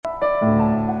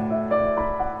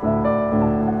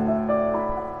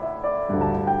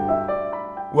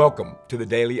Welcome to the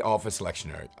Daily Office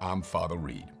Lectionary. I'm Father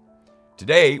Reed.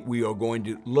 Today we are going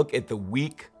to look at the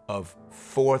week of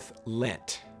Fourth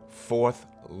Lent,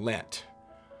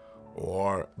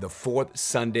 or the fourth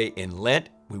Sunday in Lent.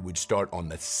 We would start on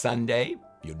the Sunday.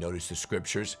 You'll notice the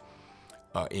scriptures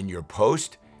in your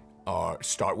post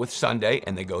start with Sunday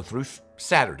and they go through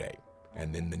Saturday.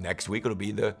 And then the next week it'll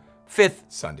be the fifth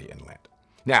Sunday in Lent.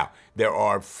 Now, there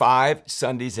are 5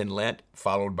 Sundays in Lent,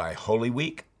 followed by Holy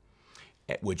Week,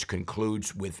 which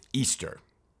concludes with Easter.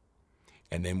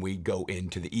 And then we go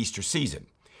into the Easter season.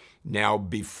 Now,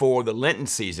 before the Lenten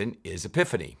season is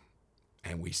Epiphany.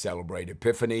 And we celebrate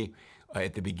Epiphany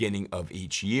at the beginning of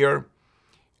each year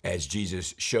as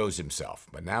Jesus shows himself.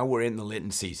 But now we're in the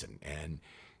Lenten season, and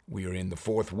we are in the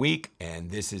 4th week,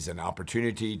 and this is an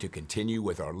opportunity to continue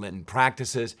with our Lenten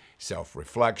practices,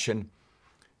 self-reflection,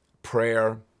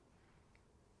 prayer,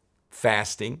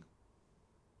 fasting,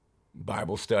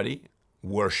 Bible study,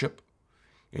 worship,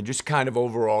 and just kind of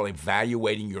overall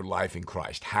evaluating your life in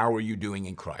Christ. How are you doing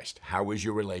in Christ? How is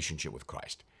your relationship with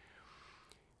Christ?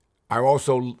 I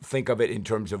also think of it in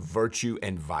terms of virtue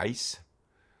and vice.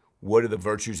 What are the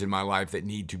virtues in my life that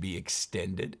need to be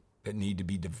extended, that need to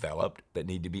be developed, that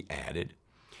need to be added?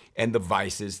 And the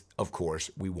vices, of course,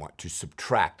 we want to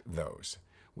subtract those.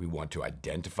 We want to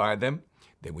identify them,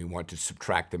 then we want to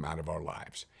subtract them out of our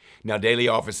lives. Now, Daily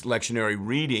Office Lectionary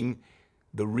reading,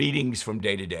 the readings from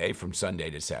day to day, from Sunday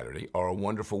to Saturday, are a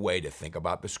wonderful way to think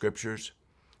about the scriptures,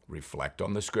 reflect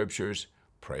on the scriptures,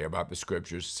 pray about the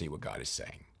scriptures, see what God is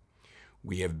saying.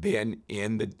 We have been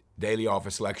in the Daily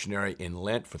Office Lectionary in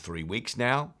Lent for 3 weeks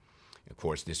now. Of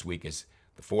course, this week is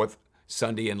the 4th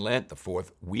Sunday in Lent, the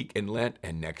 4th week in Lent,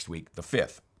 and next week, the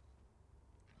 5th.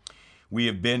 We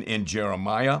have been in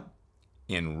Jeremiah,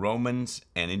 in Romans,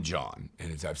 and in John.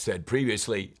 And as I've said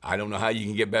previously, I don't know how you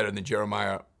can get better than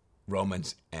Jeremiah,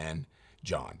 Romans, and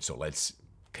John. So let's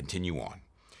continue on.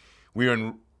 We are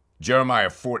in Jeremiah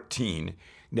 14.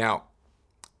 Now,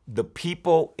 the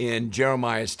people in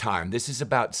Jeremiah's time, this is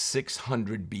about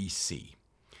 600 BC.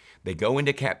 They go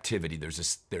into captivity. There's a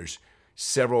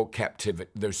series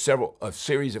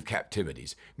of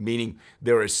captivities, meaning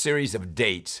there are a series of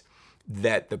dates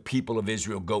that the people of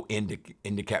Israel go into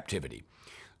captivity.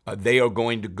 They are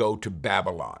going to go to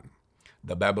Babylon.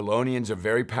 The Babylonians are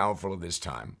very powerful at this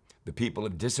time. The people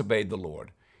have disobeyed the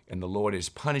Lord, and the Lord is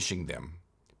punishing them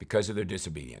because of their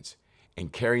disobedience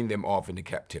and carrying them off into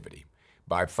captivity.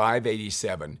 By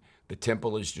 587, the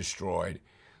temple is destroyed,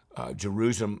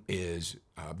 Jerusalem is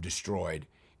destroyed,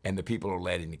 and the people are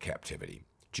led into captivity.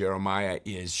 Jeremiah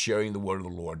is sharing the word of the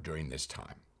Lord during this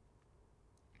time,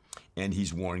 and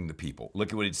he's warning the people. Look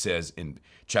at what it says in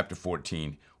chapter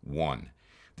 14, 1.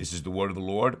 This is the word of the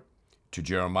Lord to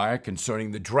Jeremiah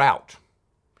concerning the drought.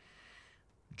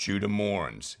 Judah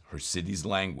mourns, her cities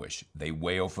languish, they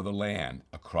wail for the land.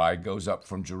 A cry goes up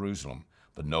from Jerusalem.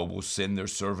 The nobles send their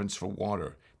servants for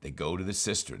water. They go to the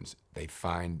cisterns. They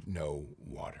find no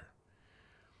water.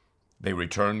 They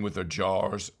return with their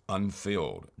jars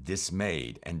unfilled,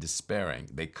 dismayed and despairing.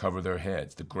 They cover their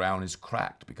heads. The ground is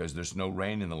cracked because there's no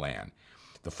rain in the land.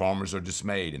 The farmers are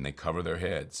dismayed and they cover their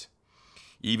heads.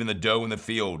 Even the doe in the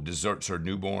field deserts her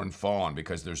newborn fawn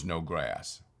because there's no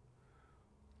grass.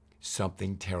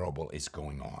 Something terrible is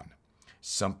going on.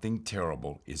 Something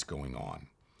terrible is going on.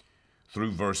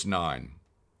 Through verse 9.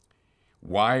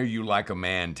 Why are you like a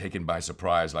man taken by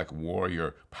surprise, like a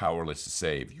warrior powerless to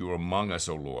save? You are among us,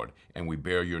 O Lord, and we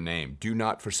bear your name. Do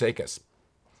not forsake us.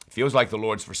 It feels like the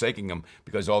Lord's forsaking them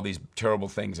because all these terrible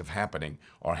things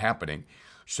are happening.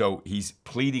 So he's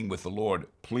pleading with the Lord,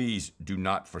 please do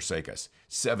not forsake us.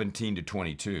 17 to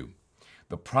 22.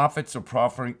 The prophets are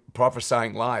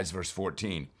prophesying lies, verse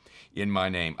 14, in my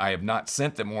name. I have not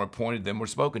sent them or appointed them or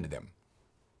spoken to them.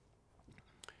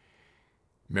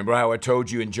 Remember how I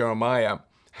told you in Jeremiah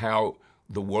how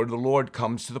the word of the Lord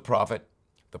comes to the prophet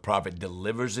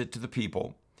delivers it to the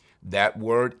people. That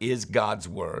word is God's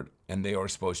word, and they are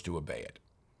supposed to obey it.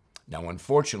 Now,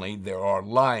 unfortunately, there are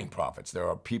lying prophets. There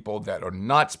are people that are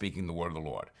not speaking the word of the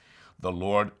Lord. The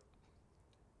Lord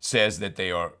says that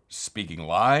they are speaking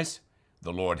lies.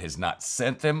 The Lord has not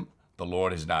sent them. The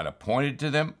Lord has not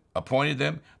appointed them.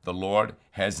 The Lord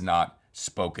has not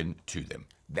spoken to them.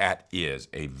 That is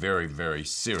a very, very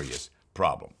serious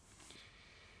problem.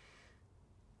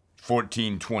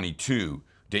 14:22,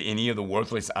 do any of the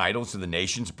worthless idols of the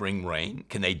nations bring rain?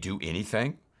 Can they do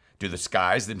anything? Do the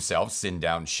skies themselves send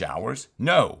down showers?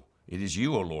 No, it is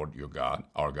you, O Lord, your God,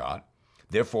 our God.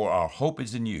 Therefore, our hope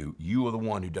is in you. You are the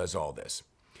one who does all this.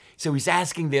 So he's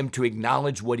asking them to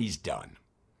acknowledge what he's done.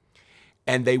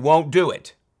 And they won't do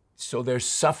it. So they're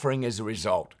suffering as a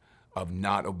result of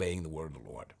not obeying the word of the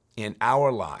Lord. In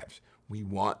our lives, we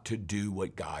want to do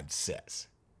what God says.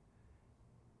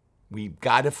 We've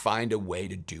got to find a way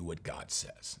to do what God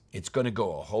says. It's going to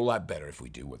go a whole lot better if we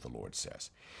do what the Lord says.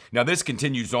 Now, this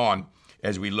continues on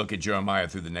as we look at Jeremiah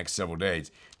through the next several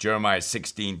days. Jeremiah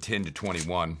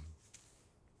 16:10-21.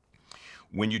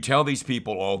 When you tell these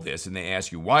people all this and they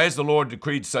ask you, why has the Lord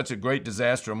decreed such a great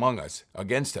disaster among us,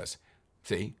 against us?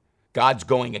 See, God's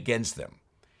going against them.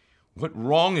 What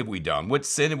wrong have we done? What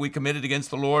sin have we committed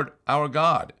against the Lord our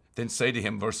God? Then say to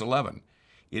him, verse 11,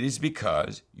 it is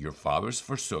because your fathers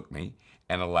forsook me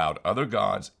and allowed other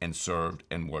gods and served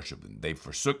and worshiped them. They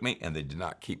forsook me and they did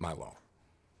not keep my law.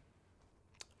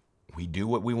 We do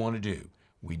what we want to do.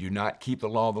 We do not keep the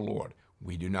law of the Lord.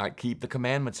 We do not keep the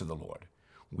commandments of the Lord.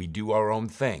 We do our own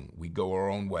thing. We go our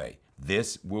own way.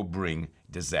 This will bring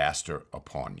disaster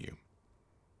upon you.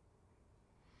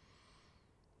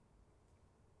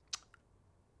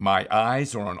 My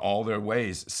eyes are on all their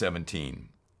ways, 17,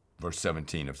 verse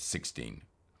 17 of 16.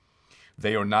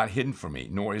 They are not hidden from me,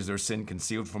 nor is their sin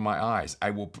concealed from my eyes.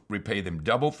 I will repay them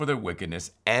double for their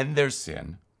wickedness and their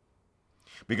sin,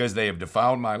 because they have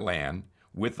defiled my land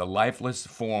with the lifeless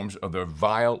forms of their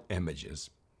vile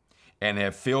images, and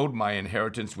have filled my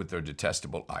inheritance with their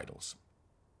detestable idols.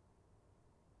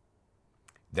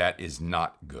 That is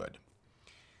not good.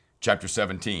 Chapter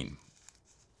 17,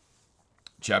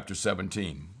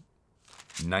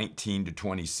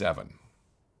 19-27.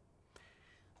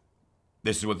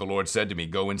 This is what the Lord said to me,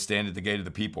 go and stand at the gate of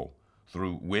the people,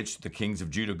 through which the kings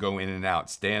of Judah go in and out.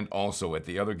 Stand also at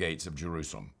the other gates of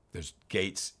Jerusalem. There's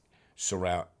gates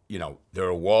surround, there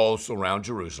are walls around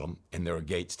Jerusalem, and there are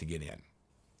gates to get in.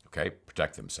 Okay,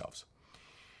 protect themselves.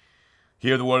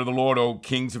 Hear the word of the Lord, O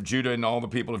kings of Judah and all the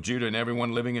people of Judah and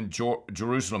everyone living in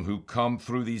Jerusalem who come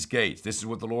through these gates. This is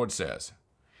what the Lord says.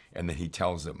 And then he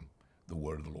tells them the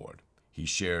word of the Lord. He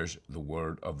shares the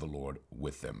word of the Lord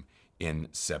with them in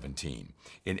 17.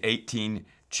 In 18,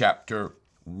 chapter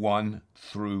 1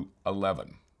 through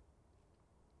 11.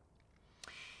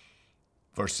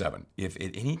 Verse 7, if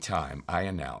at any time I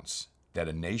announce that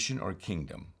a nation or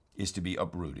kingdom is to be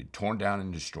uprooted, torn down,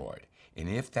 and destroyed, and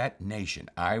if that nation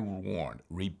I warn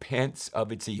repents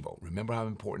of its evil, remember how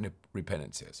important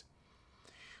repentance is,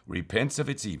 repents of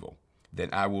its evil, then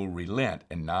I will relent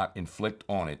and not inflict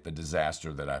on it the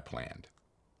disaster that I planned.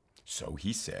 So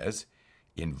he says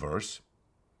in verse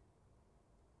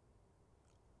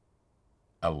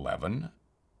 11,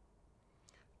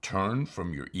 turn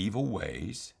from your evil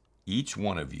ways, each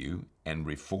one of you, and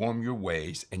reform your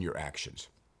ways and your actions.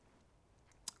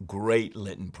 Great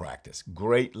Lenten practice,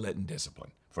 great Lenten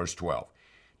discipline. Verse 12,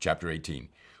 chapter 18.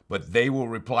 But they will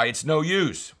reply, it's no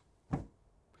use.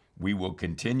 We will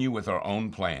continue with our own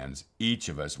plans. Each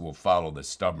of us will follow the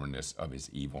stubbornness of his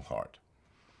evil heart.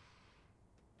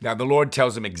 Now the Lord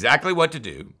tells them exactly what to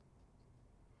do.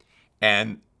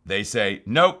 And they say,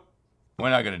 nope,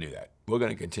 we're not going to do that. We're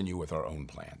going to continue with our own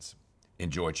plans.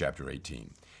 Enjoy chapter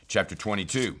 18. Chapter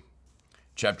 22,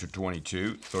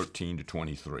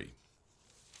 13-23.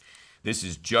 This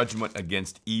is judgment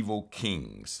against evil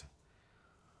kings,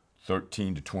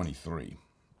 13-23.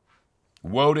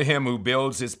 Woe to him who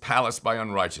builds his palace by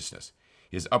unrighteousness,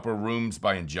 his upper rooms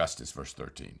by injustice, verse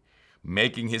 13,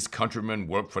 making his countrymen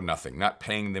work for nothing, not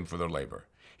paying them for their labor.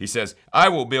 He says, I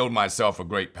will build myself a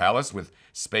great palace with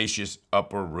spacious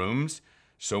upper rooms.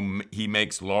 So he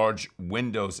makes large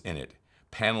windows in it,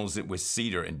 panels it with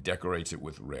cedar, and decorates it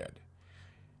with red.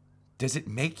 Does it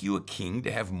make you a king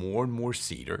to have more and more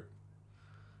cedar?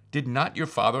 Did not your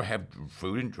father have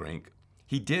food and drink?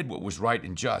 He did what was right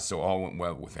and just, so all went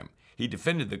well with him. He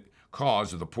defended the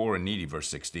cause of the poor and needy, verse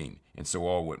 16, and so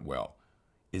all went well.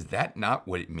 Is that not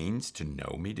what it means to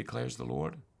know me, declares the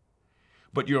Lord?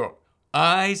 But your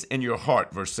eyes and your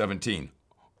heart, verse 17,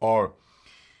 are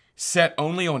set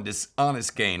only on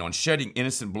dishonest gain, on shedding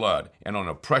innocent blood, and on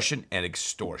oppression and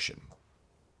extortion.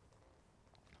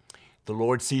 The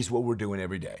Lord sees what we're doing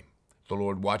every day. The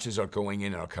Lord watches our going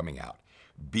in and our coming out.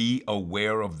 Be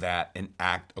aware of that and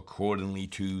act accordingly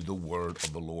to the word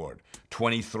of the Lord.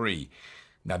 23.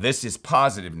 Now this is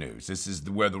positive news. This is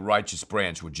where the righteous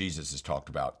branch, what Jesus has talked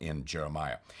about in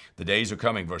Jeremiah. The days are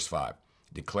coming, verse 5,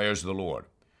 declares the Lord,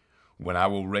 when I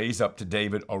will raise up to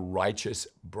David a righteous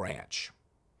branch,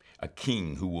 a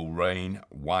king who will reign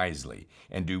wisely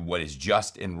and do what is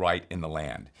just and right in the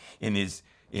land. In his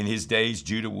days,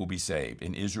 Judah will be saved,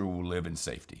 and Israel will live in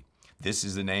safety. This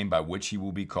is the name by which he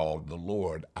will be called, the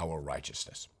Lord our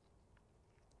righteousness.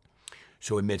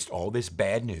 So amidst all this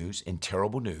bad news and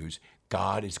terrible news,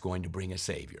 God is going to bring a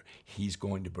Savior. He's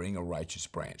going to bring a righteous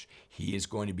branch. He is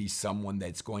going to be someone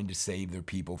that's going to save their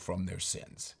people from their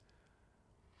sins.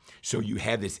 So you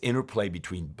have this interplay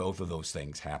between both of those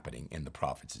things happening in the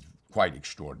prophets. It's quite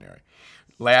extraordinary.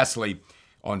 Lastly,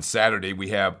 on Saturday, we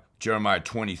have Jeremiah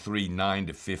 23, 9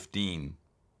 to 15.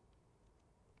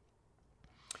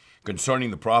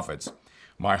 Concerning the prophets,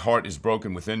 my heart is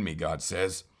broken within me, God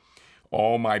says.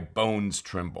 All my bones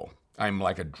tremble. I am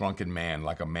like a drunken man,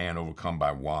 like a man overcome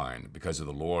by wine, because of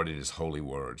the Lord and his holy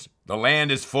words. The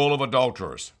land is full of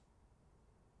adulterers.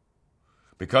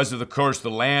 Because of the curse, the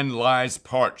land lies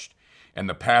parched, and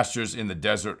the pastures in the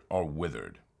desert are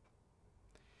withered.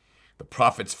 The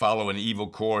prophets follow an evil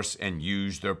course and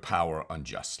use their power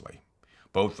unjustly.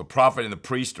 Both the prophet and the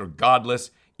priest are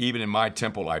godless. Even in my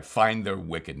temple I find their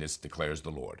wickedness, declares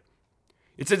the Lord.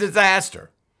 It's a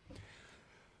disaster.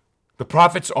 The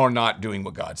prophets are not doing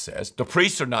what God says. The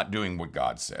priests are not doing what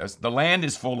God says. The land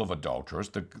is full of adulterers.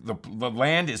 The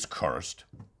land is cursed.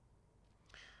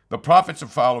 The prophets are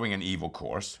following an evil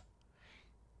course.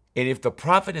 And if the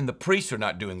prophet and the priest are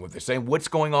not doing what they're saying, what's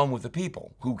going on with the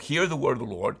people who hear the word of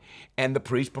the Lord and the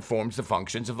priest performs the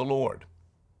functions of the Lord?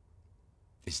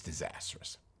 It's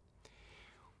disastrous.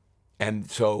 And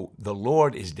so the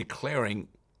Lord is declaring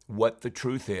what the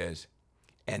truth is,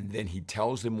 and then he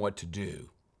tells them what to do.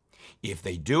 If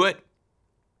they do it,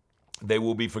 they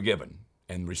will be forgiven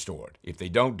and restored. If they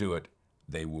don't do it,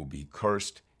 they will be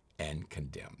cursed and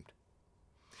condemned.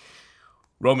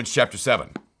 Romans chapter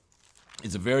 7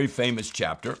 is a very famous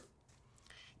chapter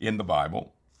in the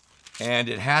Bible, and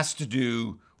it has to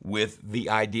do with the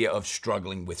idea of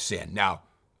struggling with sin. Now,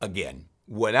 again,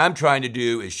 what I'm trying to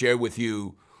do is share with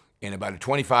you in about a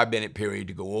 25-minute period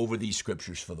to go over these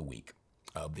scriptures for the week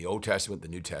of the Old Testament, the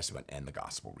New Testament, and the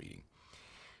Gospel reading.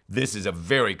 This is a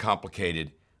very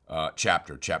complicated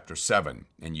chapter, chapter 7,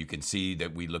 and you can see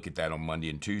that we look at that on Monday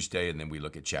and Tuesday, and then we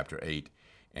look at chapter 8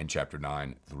 and chapter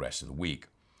 9 the rest of the week.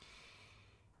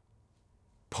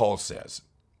 Paul says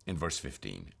in verse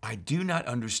 15, I do not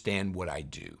understand what I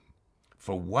do.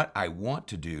 For what I want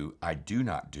to do, I do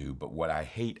not do, but what I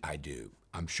hate, I do.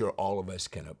 I'm sure all of us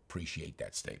can appreciate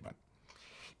that statement.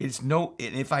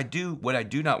 If I do what I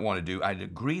do not want to do, I'd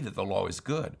agree that the law is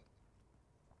good.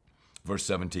 Verse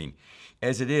 17,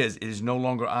 as it is no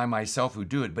longer I myself who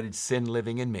do it, but it's sin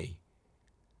living in me.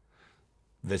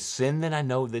 The sin that I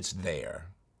know that's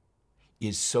there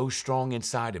is so strong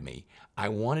inside of me. I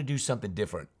want to do something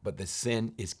different, but the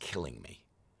sin is killing me.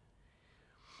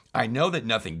 I know that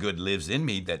nothing good lives in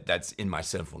me, that's in my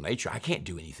sinful nature. I can't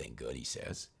do anything good, he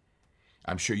says.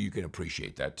 I'm sure you can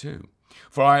appreciate that too.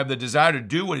 For I have the desire to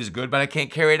do what is good, but I can't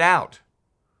carry it out.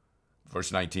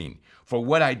 Verse 19, for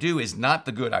what I do is not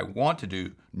the good I want to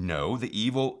do. No, the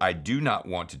evil I do not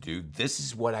want to do. This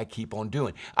is what I keep on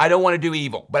doing. I don't want to do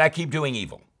evil, but I keep doing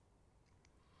evil.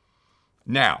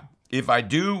 Now, if I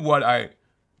do what I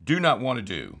do not want to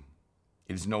do,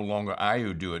 it is no longer I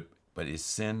who do it, but it is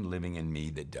sin living in me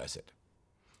that does it.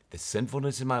 The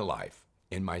sinfulness in my life,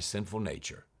 in my sinful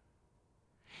nature,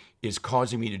 is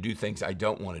causing me to do things I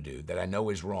don't want to do, that I know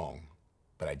is wrong,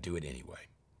 but I do it anyway.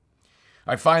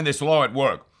 I find this law at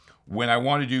work. When I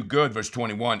want to do good, verse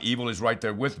 21, evil is right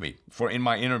there with me. For in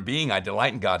my inner being, I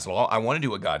delight in God's law. I want to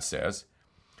do what God says.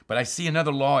 But I see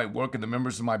another law at work in the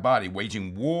members of my body,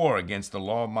 waging war against the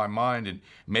law of my mind and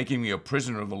making me a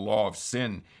prisoner of the law of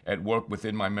sin at work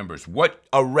within my members. What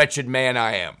a wretched man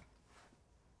I am.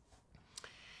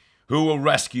 Who will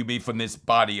rescue me from this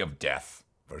body of death?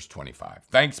 Verse 25.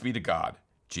 Thanks be to God,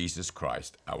 Jesus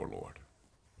Christ, our Lord.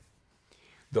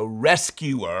 The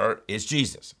rescuer is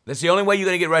Jesus. That's the only way you're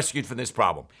going to get rescued from this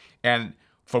problem. And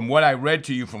from what I read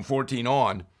to you from 14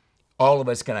 on, all of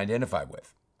us can identify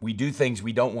with. We do things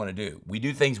we don't want to do. We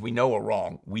do things we know are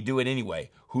wrong. We do it anyway.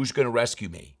 Who's going to rescue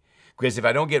me? Because if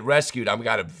I don't get rescued, I've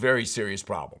got a very serious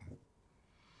problem.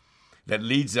 That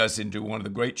leads us into one of the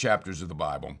great chapters of the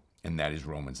Bible, and that is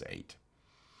Romans 8.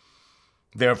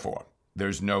 Therefore,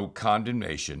 there's no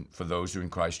condemnation for those who are in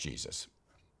Christ Jesus.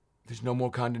 There's no more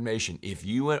condemnation. If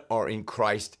you are in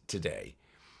Christ today,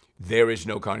 there is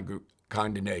no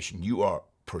condemnation. You are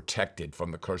protected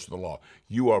from the curse of the law.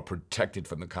 You are protected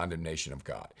from the condemnation of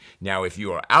God. Now, if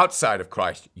you are outside of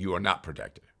Christ, you are not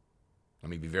protected. Let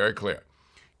me be very clear.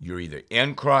 You're either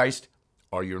in Christ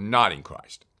or you're not in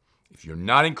Christ. If you're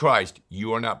not in Christ,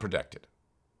 you are not protected.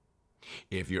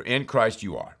 If you're in Christ,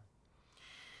 you are.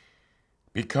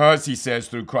 Because, he says,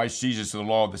 through Christ Jesus, the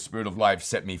law of the Spirit of life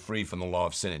set me free from the law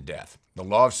of sin and death. The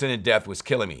law of sin and death was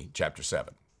killing me, chapter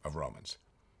 7 of Romans.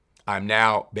 I'm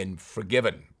now been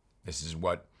forgiven. This is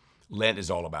what Lent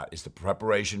is all about. It's the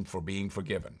preparation for being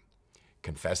forgiven,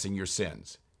 confessing your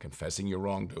sins, confessing your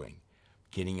wrongdoing,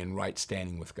 getting in right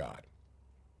standing with God.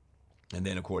 And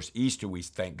then, of course, Easter, we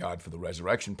thank God for the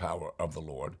resurrection power of the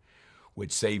Lord,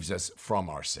 which saves us from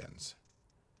our sins.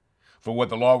 For what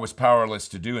the law was powerless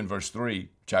to do in verse 3,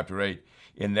 chapter 8,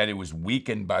 in that it was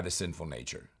weakened by the sinful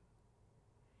nature,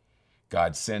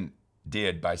 God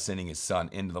did by sending his Son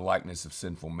into the likeness of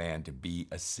sinful man to be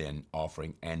a sin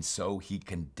offering. And so he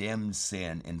condemned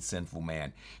sin in sinful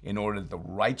man in order that the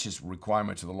righteous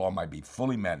requirements of the law might be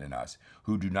fully met in us,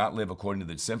 who do not live according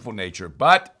to the sinful nature,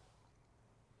 but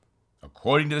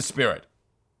according to the Spirit.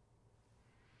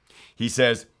 He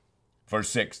says, verse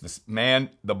 6,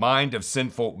 the mind of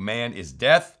sinful man is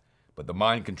death, but the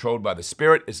mind controlled by the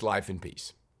Spirit is life and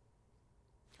peace.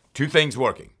 Two things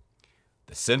working: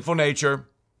 the sinful nature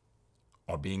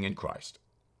or being in Christ.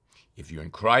 If you're in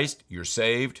Christ, you're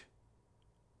saved,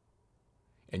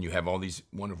 and you have all these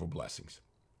wonderful blessings.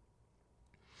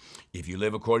 If you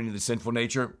live according to the sinful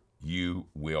nature, you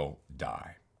will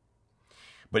die.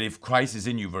 But if Christ is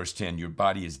in you, verse 10, your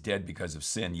body is dead because of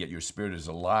sin, yet your spirit is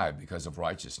alive because of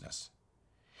righteousness.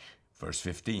 Verse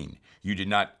 15, you did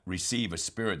not receive a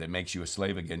spirit that makes you a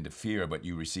slave again to fear, but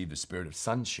you received the spirit of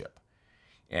sonship.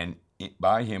 And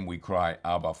by him we cry,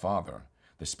 Abba, Father.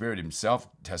 The Spirit himself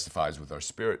testifies with our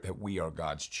spirit that we are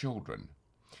God's children.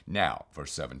 Now,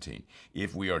 verse 17,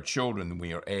 if we are children, then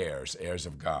we are heirs, heirs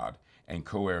of God, and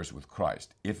co-heirs with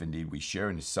Christ, if indeed we share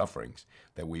in his sufferings,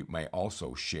 that we may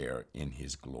also share in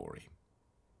his glory.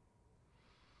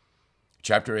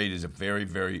 Chapter 8 is a very,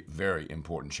 very, very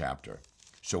important chapter.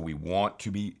 So we want to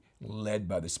be led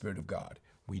by the Spirit of God.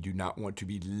 We do not want to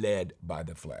be led by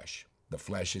the flesh. The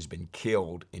flesh has been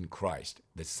killed in Christ.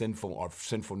 The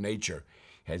sinful nature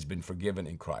has been forgiven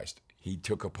in Christ. He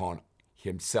took upon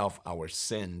himself our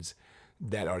sins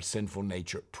that our sinful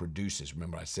nature produces.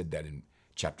 Remember, I said that in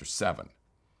chapter 7.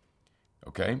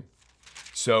 Okay?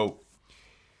 So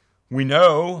we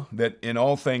know that in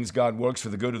all things God works for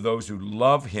the good of those who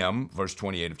love him, verse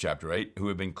 28 of chapter 8, who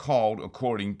have been called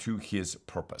according to his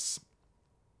purpose.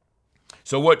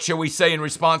 So what shall we say in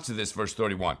response to this, verse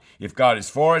 31? If God is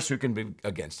for us, who can be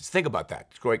against us? Think about that.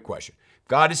 It's a great question. If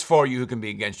God is for you, who can be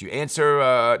against you?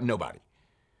 Answer, nobody.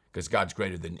 Because God's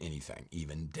greater than anything,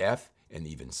 even death and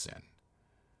even sin.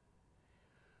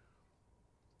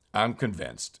 I'm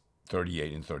convinced,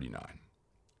 38 and 39,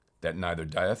 that neither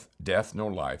death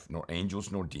nor life, nor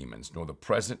angels nor demons, nor the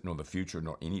present nor the future,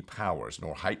 nor any powers,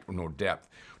 nor height nor depth,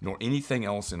 nor anything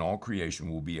else in all creation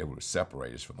will be able to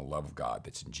separate us from the love of God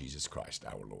that's in Jesus Christ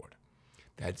our Lord.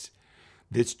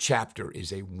 This chapter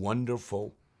is a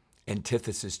wonderful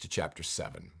antithesis to chapter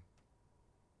 7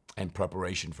 and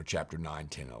preparation for chapter 9,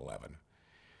 10, and 11.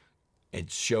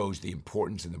 It shows the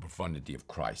importance and the profundity of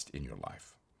Christ in your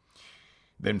life.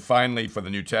 Then finally, for the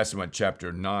New Testament,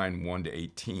 chapter 9, 1 to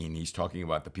 18, he's talking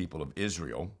about the people of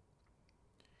Israel.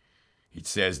 He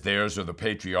says, theirs are the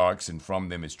patriarchs, and from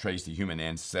them is traced the human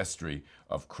ancestry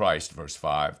of Christ, verse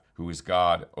 5, who is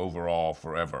God over all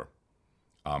forever.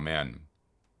 Amen.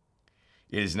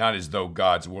 It is not as though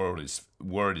God's word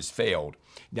is failed.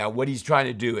 Now, what he's trying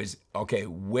to do is, okay,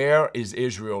 where is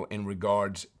Israel in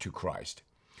regards to Christ?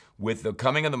 With the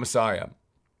coming of the Messiah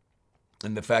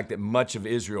and the fact that much of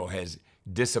Israel has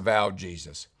disavowed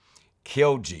Jesus,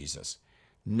 killed Jesus,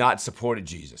 not supported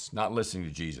Jesus, not listening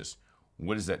to Jesus,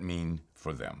 what does that mean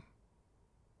for them?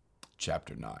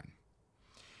 Chapter 9.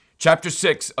 Chapter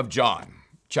 6 of John.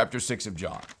 Chapter 6 of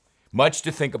John. Much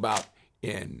to think about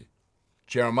in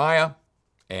Jeremiah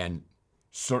and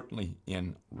certainly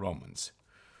in Romans.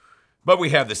 But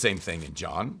we have the same thing in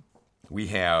John. We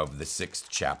have the 6th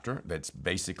chapter that's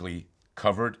basically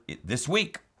covered this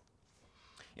week.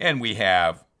 And we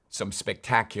have some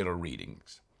spectacular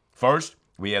readings. First,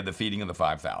 we have the feeding of the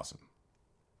 5,000.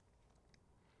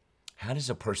 How does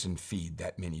a person feed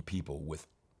that many people with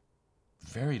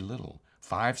very little?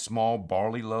 5 small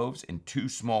barley loaves and 2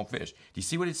 small fish. Do you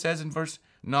see what it says in verse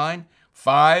 9?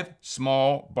 5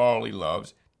 small barley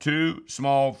loaves, 2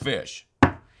 small fish.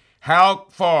 How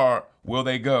far will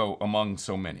they go among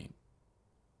so many?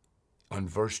 On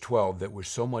verse 12, there was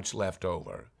so much left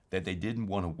over that they didn't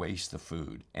want to waste the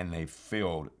food, and they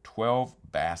filled 12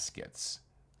 baskets.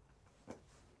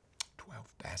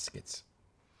 12 baskets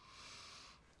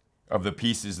of the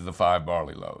pieces of the 5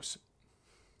 barley loaves.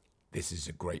 This is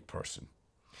a great person.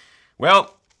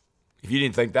 Well, if you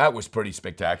didn't think that was pretty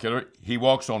spectacular, he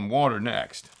walks on water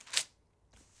next.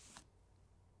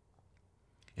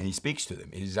 And he speaks to them.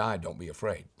 In his eye, don't be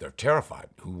afraid. They're terrified.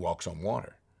 Who walks on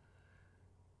water?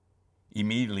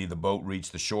 Immediately, the boat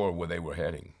reached the shore where they were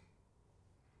heading.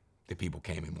 The people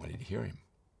came and wanted to hear him.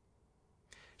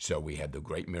 So we had the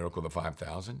great miracle of the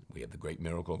 5,000. We have the great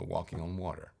miracle of the walking on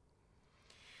water.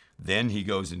 Then he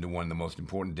goes into one of the most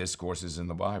important discourses in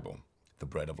the Bible, the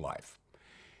bread of life.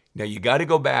 Now, you got to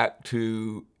go back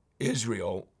to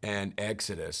Israel and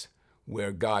Exodus,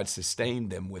 where God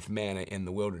sustained them with manna in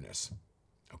the wilderness,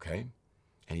 okay?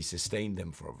 And he sustained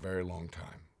them for a very long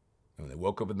time. When they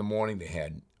woke up in the morning, they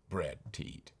had bread to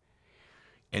eat.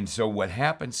 And so what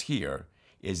happens here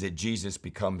is that Jesus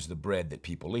becomes the bread that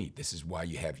people eat. This is why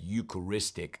you have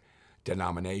Eucharistic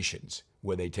denominations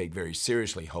where they take very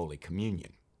seriously Holy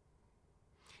Communion.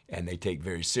 And they take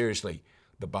very seriously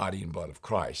the body and blood of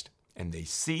Christ. And they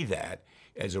see that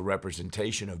as a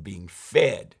representation of being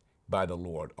fed by the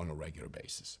Lord on a regular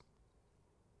basis.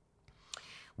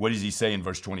 What does he say in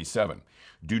verse 27?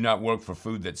 Do not work for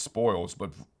food that spoils,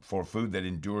 but for food that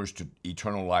endures to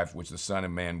eternal life, which the Son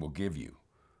of Man will give you.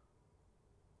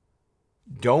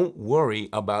 Don't worry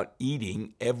about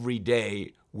eating every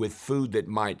day with food that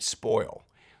might spoil.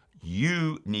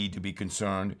 You need to be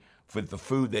concerned with the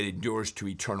food that endures to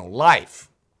eternal life,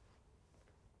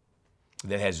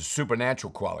 that has a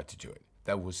supernatural quality to it,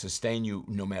 that will sustain you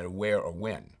no matter where or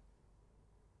when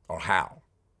or how.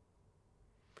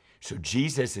 So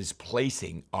Jesus is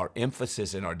placing our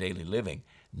emphasis in our daily living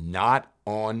not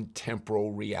on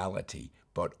temporal reality,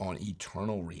 but on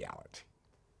eternal reality.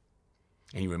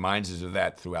 And he reminds us of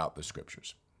that throughout the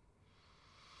scriptures.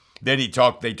 Then they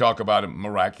talk about a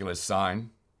miraculous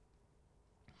sign.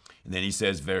 And then he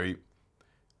says very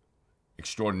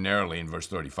extraordinarily in verse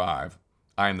 35,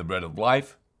 I am the bread of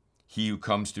life. He who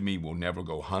comes to me will never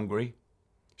go hungry.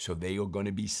 So they are going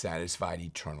to be satisfied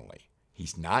eternally.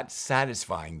 He's not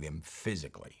satisfying them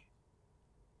physically.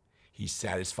 He's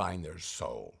satisfying their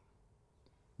soul.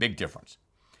 Big difference.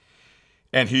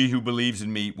 And he who believes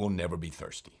in me will never be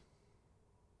thirsty.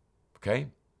 Okay?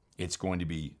 It's going to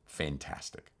be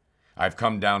fantastic. I've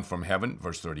come down from heaven,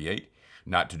 verse 38,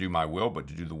 not to do my will, but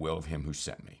to do the will of him who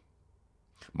sent me.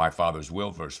 My Father's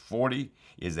will, verse 40,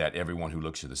 is that everyone who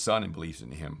looks to the Son and believes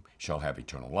in him shall have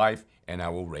eternal life, and I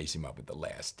will raise him up at the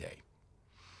last day.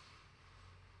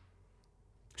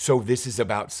 So this is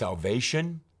about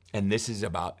salvation, and this is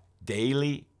about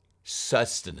daily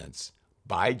sustenance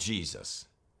by Jesus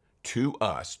to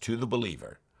us, to the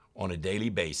believer, on a daily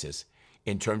basis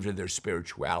in terms of their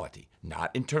spirituality,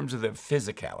 not in terms of their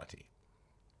physicality.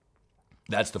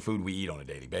 That's the food we eat on a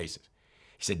daily basis.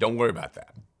 He said, don't worry about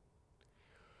that.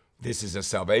 This is a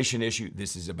salvation issue.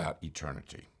 This is about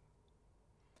eternity.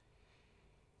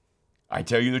 I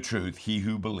tell you the truth, he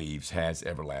who believes has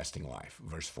everlasting life.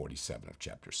 Verse 47 of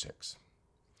chapter 6.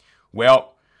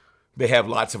 Well, they have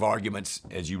lots of arguments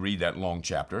as you read that long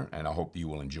chapter, and I hope you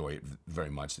will enjoy it very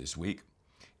much this week.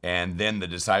 And then the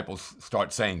disciples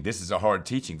start saying, this is a hard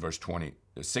teaching, verse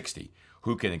 60.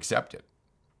 Who can accept it?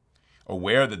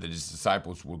 Aware that the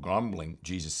disciples were grumbling,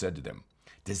 Jesus said to them,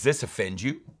 does this offend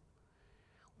you?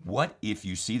 What if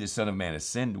you see the Son of Man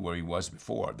ascend to where he was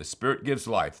before? The Spirit gives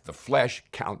life. The flesh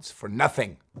counts for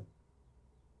nothing.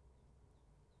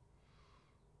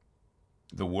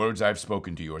 The words I've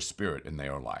spoken to you are spirit and they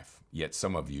are life. Yet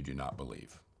some of you do not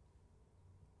believe.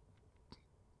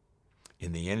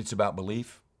 In the end, it's about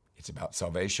belief. It's about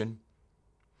salvation.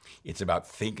 It's about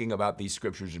thinking about these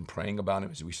scriptures and praying about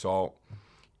them, as we saw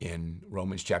in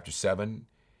Romans chapter 7.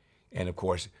 And of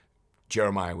course,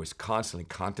 Jeremiah was constantly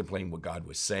contemplating what God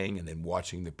was saying and then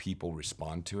watching the people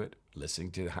respond to it,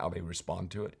 listening to how they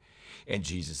respond to it. And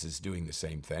Jesus is doing the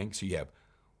same thing. So you have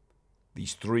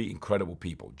these three incredible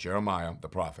people, Jeremiah, the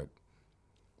prophet,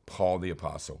 Paul, the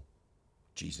apostle,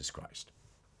 Jesus Christ.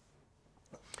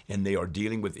 And they are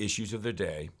dealing with issues of their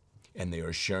day, and they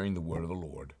are sharing the word of the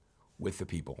Lord with the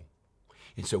people.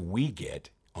 And so we get,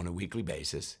 on a weekly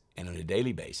basis and on a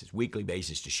daily basis, weekly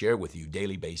basis to share with you,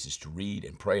 daily basis to read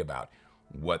and pray about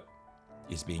what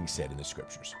is being said in the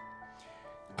scriptures.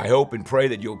 I hope and pray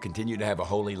that you'll continue to have a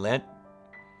holy Lent,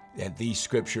 that these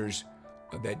scriptures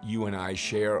that you and I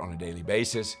share on a daily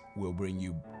basis will bring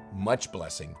you much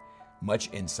blessing, much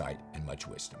insight, and much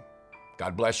wisdom.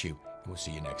 God bless you, and we'll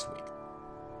see you next week.